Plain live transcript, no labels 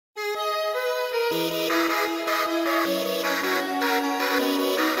Don't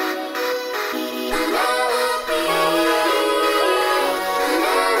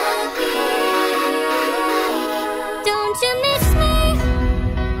you miss me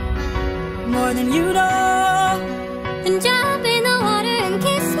more than you know? Then jump in the water and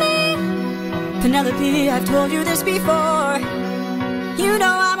kiss me. Penelope, I've told you this before. You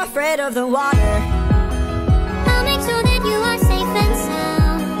know I'm afraid of the water. I'll make sure that you are safe and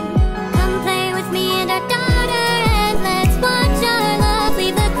sound. Come play with me and our daughter, and let's watch our love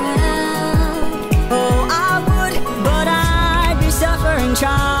leave the ground. Oh, I would, but I'd be suffering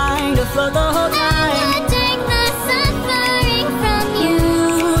trying to float the whole time.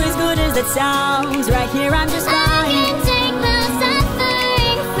 It sounds right here, I'm just fine. I can take the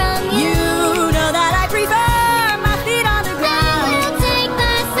suffering from you. You know that I prefer my feet on the ground. I will take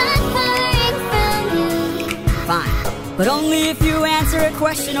the suffering from you. Fine, but only if you answer a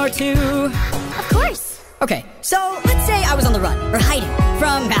question or two. Of course. Okay, so let's say I was on the run, or hiding,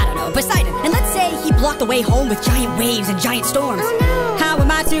 from, I don't know, Poseidon. And let's say he blocked the way home with giant waves and giant storms. Oh no. How am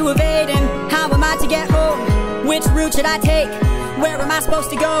I to evade him? How am I to get home? Which route should I take? Where am I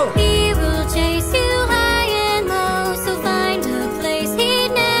supposed to go? He will chase you high and low, so find a place he'd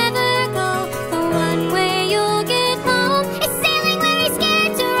never go. The one way you'll get home is sailing where he's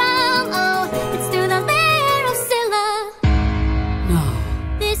scared to roam. Oh, it's through the lair of Scylla. No.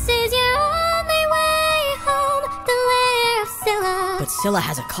 This is your only way home, the lair of Scylla. But Scylla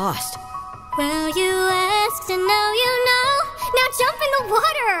has a cost. Well, you asked and now you know. Now jump in the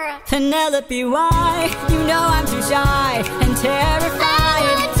water. Penelope, why? You know I'm too shy and terrified. I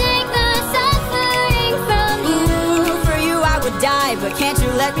would take the suffering from you. Ooh, for you I would die, but can't you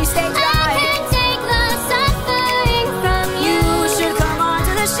let me stay dry? I can take the suffering from you. You should come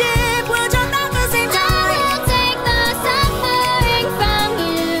onto the ship, we'll jump at the same time. I will take the suffering from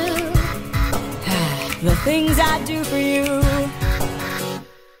you. The things I do for you.